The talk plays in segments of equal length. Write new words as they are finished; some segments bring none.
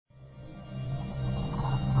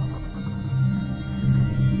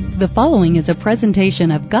The following is a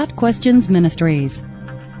presentation of Got Questions Ministries.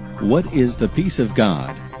 What is the peace of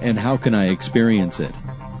God, and how can I experience it?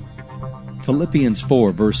 Philippians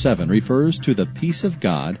 4 verse 7 refers to the peace of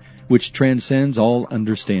God which transcends all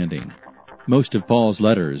understanding. Most of Paul's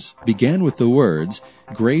letters began with the words,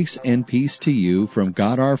 "Grace and peace to you from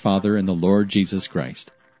God our Father and the Lord Jesus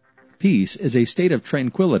Christ." Peace is a state of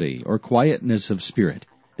tranquility or quietness of spirit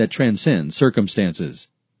that transcends circumstances.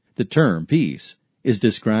 The term peace is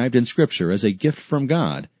described in Scripture as a gift from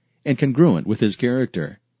God and congruent with His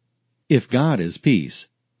character. If God is peace,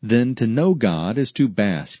 then to know God is to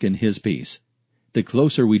bask in His peace. The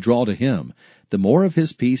closer we draw to Him, the more of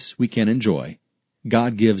His peace we can enjoy.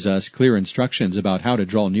 God gives us clear instructions about how to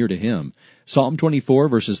draw near to Him. Psalm 24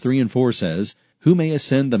 verses 3 and 4 says, "Who may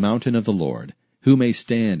ascend the mountain of the Lord? Who may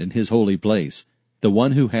stand in His holy place? The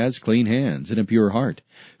one who has clean hands and a pure heart,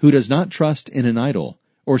 who does not trust in an idol,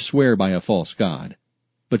 or swear by a false god."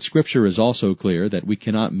 But Scripture is also clear that we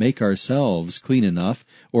cannot make ourselves clean enough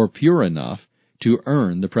or pure enough to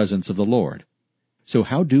earn the presence of the Lord. So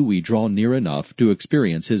how do we draw near enough to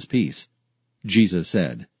experience His peace? Jesus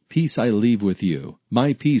said, "Peace I leave with you,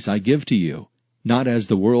 my peace I give to you. Not as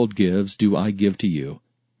the world gives do I give to you.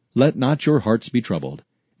 Let not your hearts be troubled,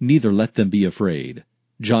 neither let them be afraid."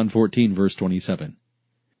 John 14 verse 27.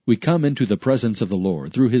 We come into the presence of the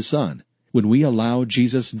Lord through His Son. When we allow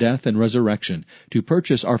Jesus' death and resurrection to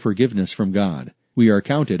purchase our forgiveness from God, we are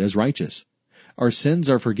counted as righteous. Our sins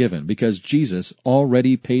are forgiven because Jesus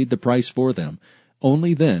already paid the price for them.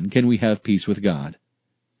 Only then can we have peace with God.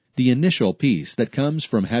 The initial peace that comes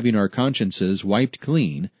from having our consciences wiped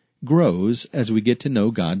clean grows as we get to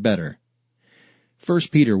know God better. 1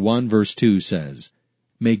 Peter 1 verse 2 says,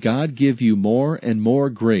 "May God give you more and more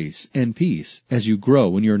grace and peace as you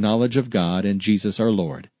grow in your knowledge of God and Jesus our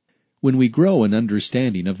Lord." When we grow in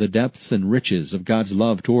understanding of the depths and riches of God's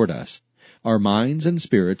love toward us, our minds and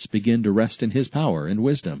spirits begin to rest in His power and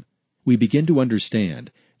wisdom. We begin to understand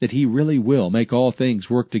that He really will make all things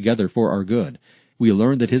work together for our good. We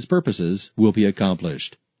learn that His purposes will be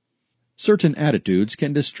accomplished. Certain attitudes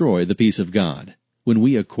can destroy the peace of God. When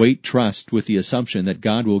we equate trust with the assumption that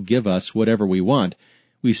God will give us whatever we want,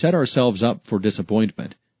 we set ourselves up for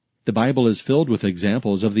disappointment. The Bible is filled with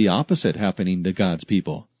examples of the opposite happening to God's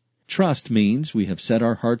people. Trust means we have set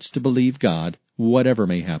our hearts to believe God, whatever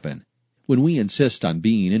may happen. When we insist on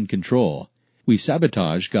being in control, we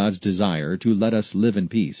sabotage God's desire to let us live in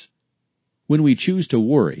peace. When we choose to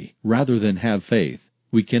worry rather than have faith,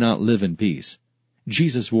 we cannot live in peace.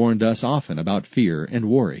 Jesus warned us often about fear and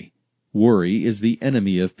worry. Worry is the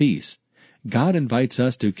enemy of peace. God invites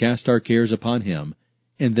us to cast our cares upon Him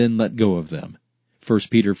and then let go of them. 1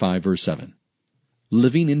 Peter 5 verse 7.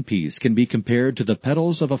 Living in peace can be compared to the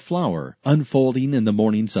petals of a flower unfolding in the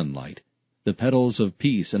morning sunlight. The petals of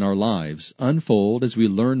peace in our lives unfold as we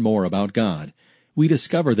learn more about God. We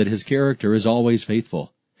discover that His character is always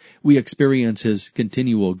faithful. We experience His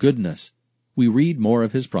continual goodness. We read more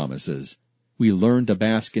of His promises. We learn to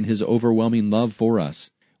bask in His overwhelming love for us.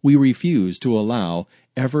 We refuse to allow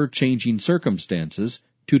ever-changing circumstances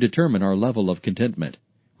to determine our level of contentment,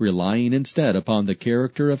 relying instead upon the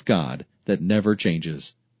character of God that never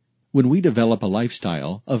changes. When we develop a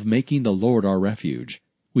lifestyle of making the Lord our refuge,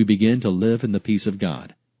 we begin to live in the peace of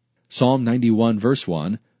God. Psalm 91 verse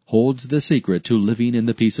 1 holds the secret to living in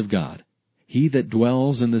the peace of God. "He that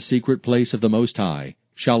dwells in the secret place of the Most High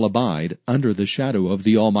shall abide under the shadow of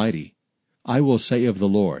the Almighty. I will say of the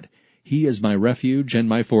Lord, He is my refuge and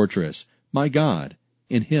my fortress, my God,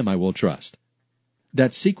 in Him I will trust."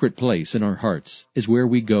 That secret place in our hearts is where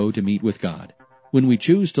we go to meet with God. When we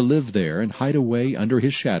choose to live there and hide away under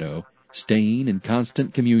His shadow, staying in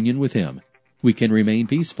constant communion with Him, we can remain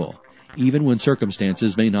peaceful, even when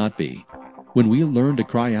circumstances may not be. When we learn to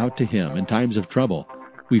cry out to Him in times of trouble,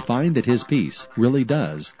 we find that His peace really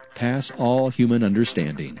does pass all human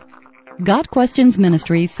understanding. Got Questions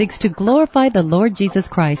Ministry seeks to glorify the Lord Jesus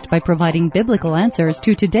Christ by providing biblical answers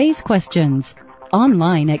to today's questions.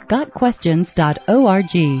 Online at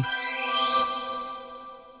GotQuestions.org.